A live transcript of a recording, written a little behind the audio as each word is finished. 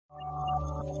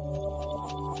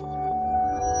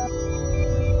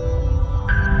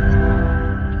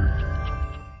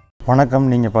வணக்கம்,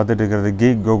 நீங்கள் பார்த்துட்டு இருக்கிறது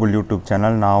கீக் கோகுல் யூடியூப்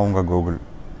சேனல். நான் உங்கள் கோகுல்.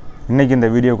 இன்றைக்கி இந்த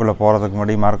வீடியோக்குள்ளே போகிறதுக்கு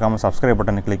முன்னாடி மறக்காமல் சப்ஸ்கிரைப்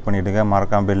பட்டனை கிளிக் பண்ணிவிடுங்க,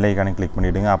 மறக்காமல் பெல் ஐக்கானை கிளிக்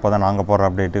பண்ணிவிடுங்க. அப்போ தான் நாங்கள் போகிற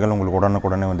அப்டேட்டுகள் உங்களுக்கு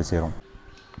உடனுக்குடனே வந்து சேரும்.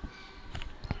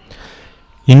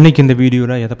 இன்றைக்கி இந்த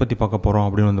வீடியோவில் எதை பற்றி பார்க்க போகிறோம்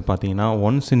அப்படின்னு வந்து பார்த்தீங்கன்னா,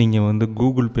 ஒன்ஸ் நீங்கள் வந்து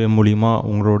கூகுள் பே மூலிமா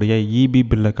உங்களுடைய இபி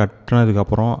பில்லை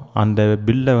கட்டினதுக்கப்புறம் அந்த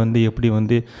பில்லை வந்து எப்படி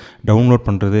வந்து டவுன்லோட்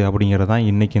பண்ணுறது அப்படிங்கிறதான்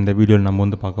இன்றைக்கி இந்த வீடியோவில் நம்ம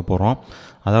வந்து பார்க்க போகிறோம்.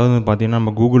 அதாவது வந்து பார்த்திங்கன்னா,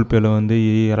 நம்ம கூகுள் பேயில் வந்து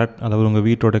அதாவது உங்கள்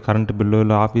வீட்டோட கரண்ட் பில்லோ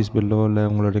இல்லை ஆஃபீஸ் பில்லோ இல்லை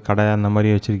உங்களுடைய கடை அந்த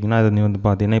மாதிரி வச்சுருக்கீங்கன்னா, அதை நீ வந்து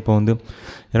பார்த்திங்கன்னா இப்போ வந்து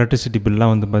எலக்ட்ரிசிட்டி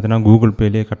பில்லாம் வந்து பார்த்திங்கன்னா கூகுள்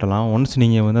பேலேயே கட்டலாம். ஒன்ஸ்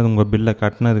நீங்கள் வந்து அது உங்கள் பில்லை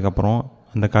கட்டினதுக்கப்புறம்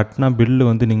அந்த கட்டினா பில்லு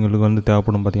வந்து உங்களுக்கு வந்து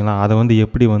தேவைப்படும் பார்த்திங்களா, அதை வந்து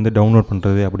எப்படி வந்து டவுன்லோட்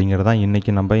பண்ணுறது அப்படிங்கிறதான்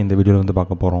இன்றைக்கி நம்ம இந்த வீடியோவில் வந்து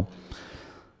பார்க்க போகிறோம்.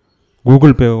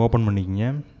 கூகுள் பே ஓப்பன் பண்ணிக்கிங்க.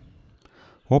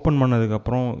 ஓப்பன்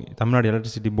பண்ணதுக்கப்புறம் தமிழ்நாடு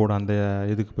எலக்ட்ரிசிட்டி போர்டு அந்த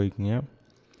இதுக்கு போய்க்குங்க.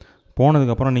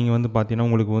 போனதுக்கப்புறம் நீங்கள் வந்து பார்த்தீங்கன்னா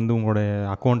உங்களுக்கு வந்து உங்களுடைய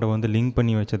அக்கௌண்ட்டை வந்து லிங்க்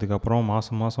பண்ணி வச்சதுக்கப்புறம்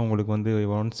மாதம் உங்களுக்கு வந்து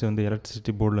ஒன்ஸ் வந்து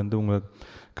எலக்ட்ரிசிட்டி போர்ட்லேருந்து உங்கள்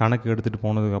கணக்கு எடுத்துகிட்டு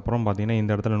போனதுக்கப்புறம் பார்த்தீங்கன்னா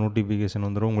இந்த இடத்துல நோட்டிஃபிகேஷன்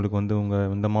வந்துடும். உங்களுக்கு வந்து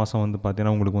இந்த மாதம் வந்து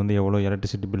பார்த்தீங்கன்னா உங்களுக்கு வந்து எவ்வளோ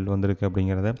எலக்ட்ரிசிட்டி பில் வந்திருக்கு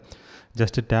அப்படிங்கிறத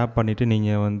ஜஸ்ட்டு டேப் பண்ணிவிட்டு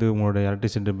நீங்கள் வந்து உங்களோட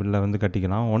எலக்ட்ரிசிட்டி பில்லை வந்து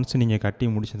கட்டிக்கலாம். ஒன்ஸ் நீங்கள் கட்டி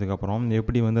முடிச்சதுக்கப்புறம்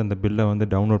எப்படி வந்து அந்த பில்லை வந்து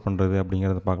டவுன்லோட் பண்ணுறது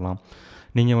அப்படிங்கிறத பார்க்கலாம்.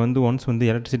 நீங்கள் வந்து ஒன்ஸ் வந்து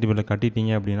எலக்ட்ரிசிட்டி பில்லை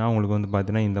கட்டிட்டீங்க அப்படின்னா உங்களுக்கு வந்து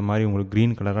பார்த்தீங்கன்னா இந்த மாதிரி உங்களுக்கு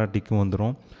க்ரீன் கலராக டிக்கு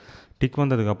வந்துடும். டிக்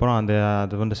வந்ததுக்கப்புறம்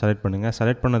அதை வந்து செலக்ட் பண்ணுங்கள்.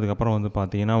 செலக்ட் பண்ணதுக்கப்புறம் வந்து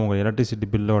பார்த்தீங்கன்னா உங்கள் எலக்ட்ரிசிட்டி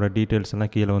பில்லோட டீட்டெயில்ஸ்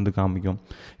எல்லாம் கீழே வந்து காமிக்கும்.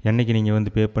 என்றைக்கு நீங்கள்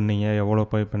வந்து பே பண்ணீங்க, எவ்வளோ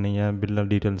பே பண்ணீங்க, பில்ல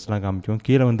டீட்டெயில்ஸ்லாம் காமிக்கும்.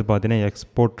 கீழே வந்து பார்த்தீங்கன்னா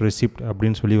எக்ஸ்போர்ட் ரெசிப்ட்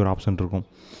அப்படின்னு சொல்லி ஒரு ஆப்ஷன் இருக்கும்.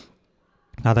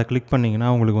 அதை கிளிக் பண்ணிங்கன்னா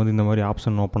உங்களுக்கு வந்து இந்த மாதிரி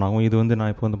ஆப்ஷன் ஓப்பன் ஆகும். இது வந்து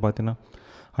நான் இப்போ வந்து பார்த்தீங்கன்னா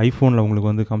ஐஃபோனில் உங்களுக்கு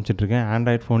வந்து காமிச்சிட்ருக்கேன்.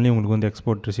 ஆண்ட்ராய்ட் ஃபோன்லேயும் உங்களுக்கு வந்து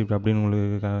எக்ஸ்போர்ட் ரெசிப்ட் அப்படின்னு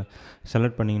உங்களுக்கு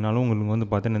செலக்ட் பண்ணிங்கனாலும் உங்களுக்கு வந்து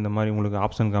பார்த்தீங்கன்னா இந்த மாதிரி உங்களுக்கு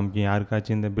ஆப்ஷன் காமிக்கும்.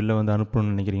 யாருக்காச்சும் இந்த பில்லை வந்து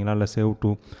அனுப்பணும்னு நினைக்கிறீங்களா, இல்லை சேவ்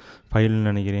டு ஃபைல்னு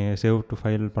நினைக்கிறீங்க, சேவ் டு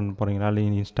ஃபைல் பண்ண போகிறீங்களா, இல்லை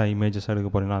இன்ஸ்டா இமேஜஸ் எடுக்க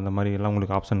போகிறீங்களா, அந்த மாதிரி எல்லாம்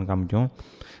உங்களுக்கு ஆப்ஷன் காமிக்கும்.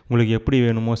 உங்களுக்கு எப்படி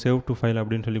வேணுமோ சேவ் டு ஃபைல்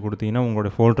அப்படின்னு சொல்லி கொடுத்தீங்கன்னா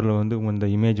உங்களோட ஃபோல்டரில் வந்து இந்த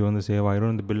இமேஜ் வந்து சேவ்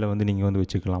ஆகிடும். இந்த பில்லை வந்து நீங்கள் வந்து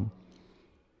வச்சுக்கலாம்.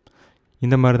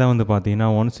 இந்த மாதிரி தான் வந்து பார்த்தீங்கன்னா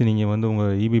ஒன்ஸ் நீங்கள் வந்து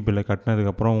உங்கள் இபி பில்லை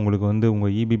கட்டினதுக்கப்புறம் உங்களுக்கு வந்து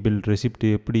உங்கள் இபி பில் ரெசிப்ட்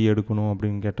எப்படி எடுக்கணும்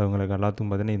அப்படின்னு கேட்டவங்களுக்கு எல்லாத்துக்கும்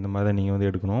பார்த்தீங்கன்னா இந்த மாதிரி தான் நீங்கள் வந்து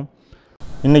எடுக்கணும்.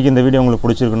 இன்றைக்கி இந்த வீடியோ உங்களுக்கு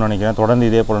பிடிச்சிருக்குன்னு நினைக்கிறேன். தொடர்ந்து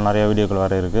இதே போல் நிறையா வீடியோக்கள்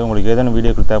வர இருக்குது. உங்களுக்கு ஏதேனும்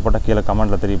வீடியோக்கள் தேவைப்பட்டால் கீழே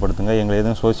கமெண்ட்டில் தெரியப்படுத்துங்க. எங்களை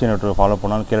எதுவும் சோஷியல் நெட்வொர்க் ஃபாலோ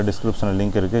பண்ணாலும் கீழே டிஸ்கிரிப்ஷனில்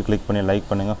லிங்க் இருக்குது. கிளிக் பண்ணி லைக்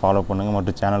பண்ணுங்கள், ஃபாலோ பண்ணுங்கள்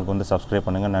மற்றும் சேனலுக்கு வந்து சப்ஸ்கிரைப்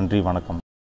பண்ணுங்கள். நன்றி, வணக்கம்.